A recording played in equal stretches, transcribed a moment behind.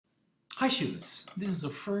Hi students, this is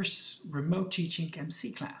the first remote teaching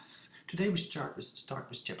MC class. Today we start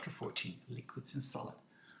with chapter 14, liquids and solid.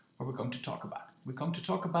 What we're going to talk about? We're going to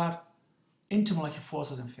talk about intermolecular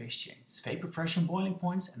forces and phase changes, vapor pressure and boiling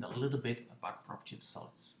points, and a little bit about property of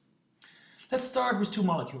solids. Let's start with two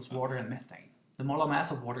molecules, water and methane. The molar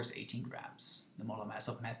mass of water is 18 grams. The molar mass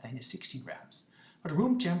of methane is 16 grams. But at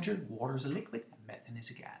room temperature, water is a liquid and methane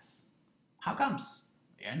is a gas. How comes?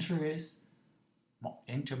 The answer is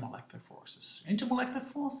intermolecular forces. Intermolecular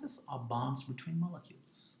forces are bonds between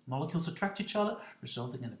molecules. Molecules attract each other,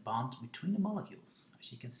 resulting in a bond between the molecules.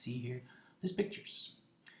 As you can see here, these pictures.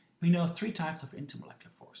 We know three types of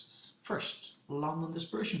intermolecular forces. First, London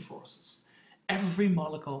dispersion forces. Every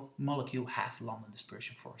molecule has London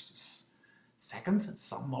dispersion forces. Second,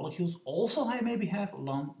 some molecules also maybe have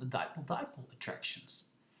London dipole-dipole attractions.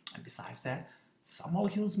 And besides that, some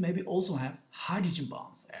molecules maybe also have hydrogen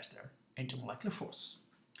bonds as their intermolecular force.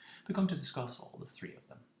 We're going to discuss all the three of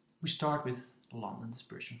them. We start with London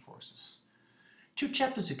dispersion forces. 2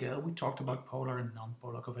 chapters ago we talked about polar and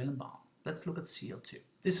non-polar covalent bond. Let's look at Cl2.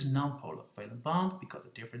 This is non-polar covalent bond because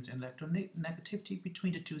the difference in electronegativity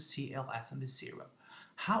between the two Cl atoms is 0.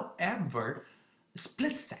 However, a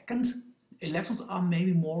split second, electrons are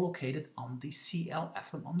maybe more located on the Cl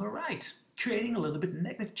atom on the right, creating a little bit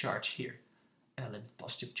negative charge here and a little bit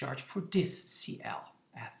positive charge for this Cl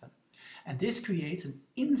atom. And this creates an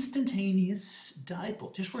instantaneous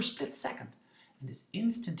dipole, just for a split second. And this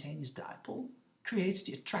instantaneous dipole creates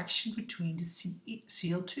the attraction between the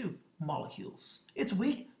Cl2 molecules. It's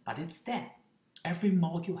weak, but it's there. Every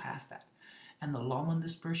molecule has that. And the London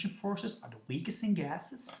dispersion forces are the weakest in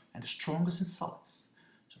gases and the strongest in solids.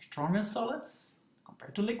 So stronger in solids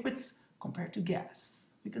compared to liquids, compared to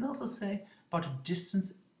gas. We can also say about the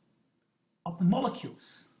distance of the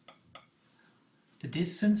molecules. The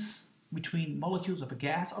distance between molecules of a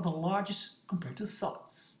gas are the largest compared to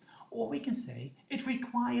solids. Or we can say it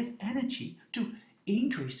requires energy to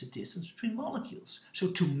increase the distance between molecules. So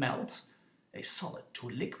to melt a solid to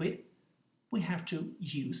a liquid, we have to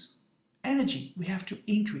use energy. We have to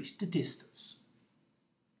increase the distance.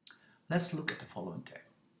 Let's look at the following table.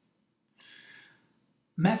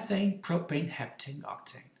 Methane, propane, heptane,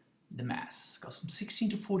 octane. The mass goes from 16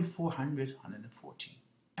 to 4400, 114.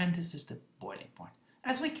 And this is the boiling point.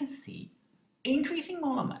 As we can see, increasing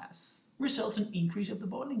molar mass results in increase of the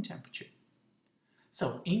boiling temperature.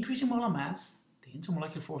 So increasing molar mass, the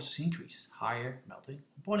intermolecular forces increase, higher melting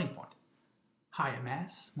boiling point. Higher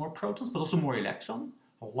mass, more protons, but also more electron,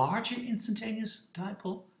 a larger instantaneous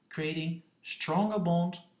dipole, creating stronger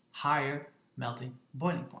bond, higher melting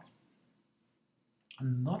boiling point.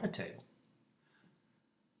 Another table.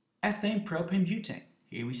 Ethane, propane, butane.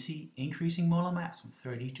 Here we see increasing molar mass from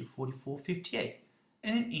 30 to 4458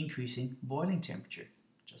 and an increasing boiling temperature.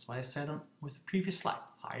 Just what I said with the previous slide.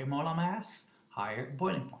 Higher molar mass, higher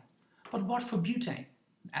boiling point. But what for butane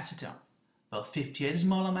and acetone? Well, 58 is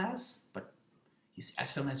molar mass, but this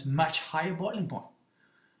acetone has much higher boiling point.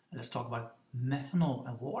 And let's talk about methanol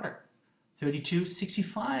and water. 32,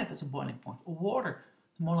 65 is a boiling point. Or water,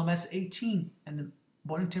 the molar mass is 18 and the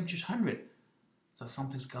boiling temperature is 100. So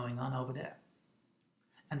something's going on over there.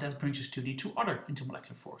 And that brings us to the two other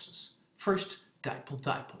intermolecular forces. First,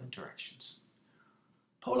 dipole-dipole interactions.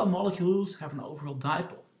 Polar molecules have an overall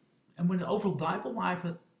dipole. And with an overall dipole, I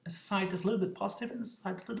have a side that's a little bit positive and a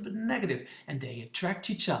side that's a little bit negative. And they attract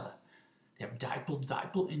each other. They have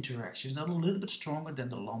dipole-dipole interactions that are a little bit stronger than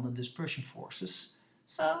the London dispersion forces.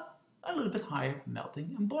 So, a little bit higher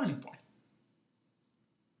melting and boiling point.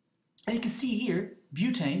 And you can see here,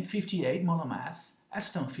 butane 58 molar mass,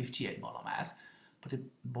 acetone 58 molar mass, but the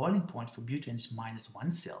boiling point for butane is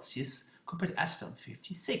 -1 Celsius compared to acetone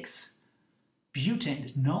 56. Butane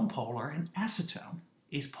is non-polar and acetone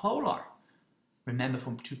is polar. Remember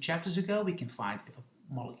from 2 chapters ago, we can find if a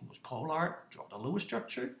molecule was polar, draw the Lewis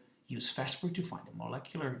structure, use Vesper to find the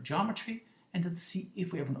molecular geometry, and then see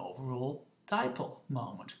if we have an overall dipole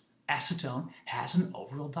moment. Acetone has an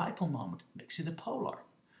overall dipole moment, makes it a polar.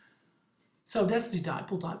 So that's the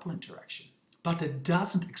dipole-dipole interaction. But that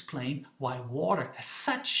doesn't explain why water has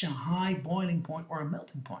such a high boiling point or a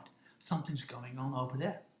melting point. Something's going on over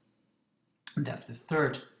there. And that's the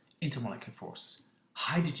third intermolecular force,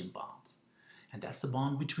 hydrogen bond. And that's the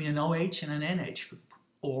bond between an OH and an NH group,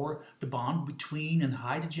 or the bond between a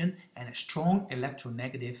hydrogen and a strong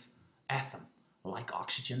electronegative atom, like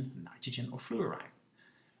oxygen, nitrogen, or fluorine.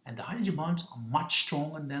 And the hydrogen bonds are much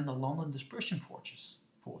stronger than the London dispersion forces.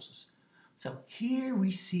 So here we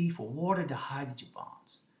see for water the hydrogen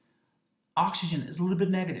bonds. Oxygen is a little bit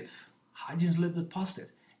negative, hydrogen is a little bit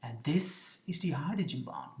positive, and this is the hydrogen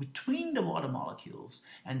bond between the water molecules,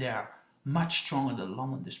 and they are much stronger than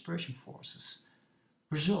London dispersion forces,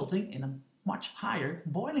 resulting in a much higher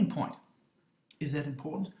boiling point. Is that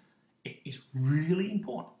important? It is really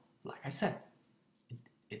important. Like I said,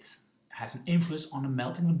 it has an influence on the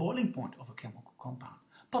melting and boiling point of a chemical compound.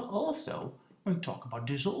 But also, when we talk about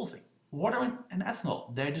dissolving, water and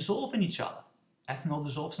ethanol, they dissolve in each other. Ethanol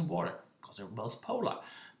dissolves in water because they're both polar.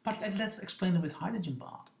 But let's explain it with hydrogen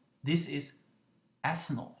bond. This is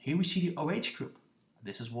ethanol. Here we see the OH group.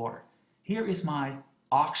 This is water. Here is my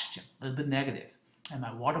oxygen, a little bit negative, and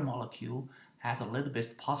my water molecule has a little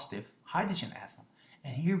bit positive hydrogen atom.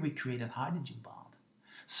 And here we create a hydrogen bond.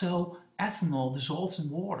 So ethanol dissolves in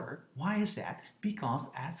water. Why is that?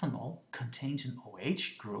 Because ethanol contains an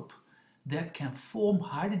OH group that can form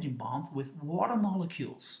hydrogen bonds with water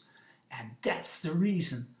molecules. And that's the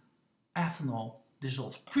reason ethanol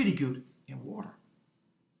dissolves pretty good in water.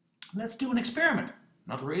 Let's do an experiment.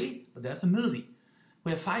 Not really, but there's a movie.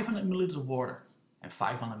 We have 500 milliliters of water and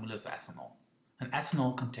 500 milliliters of ethanol. And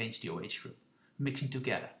ethanol contains the OH group, mixing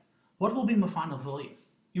together. What will be my final volume?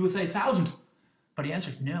 You would say 1,000, but the answer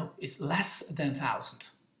is no, it's less than 1,000.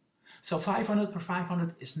 So 500 per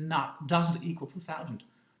 500 doesn't equal to 1,000.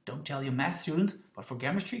 Don't tell your math student, but for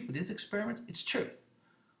chemistry, for this experiment, it's true.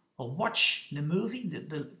 Well, watch the movie,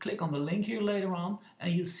 click on the link here later on,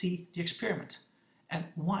 and you'll see the experiment. And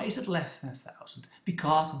why is it less than 1,000?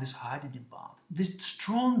 Because of this hydrogen bond. This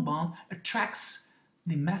strong bond attracts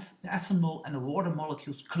the ethanol and the water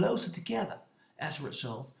molecules closer together. As a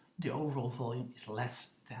result, the overall volume is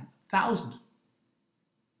less than 1,000.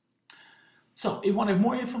 So, if you want to have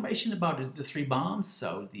more information about the three bonds,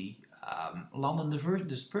 so the London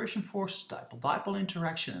dispersion forces, dipole-dipole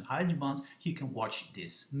interaction, and hydrogen bonds, you can watch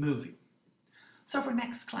this movie. So for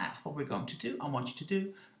next class, what we're going to do, I want you to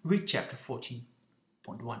do, read chapter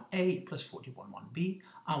 14.1a plus 41.1b.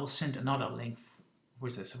 I will send another link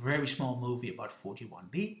with this very small movie about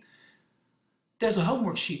 41b. There's a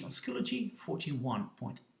homework sheet on Schoology,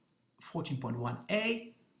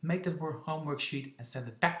 14.1a. Make that homework sheet and send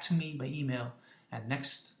it back to me by email. And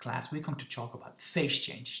next class, we're going to talk about phase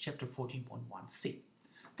change, chapter 14.1c.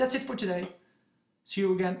 That's it for today. See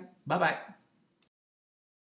you again. Bye-bye.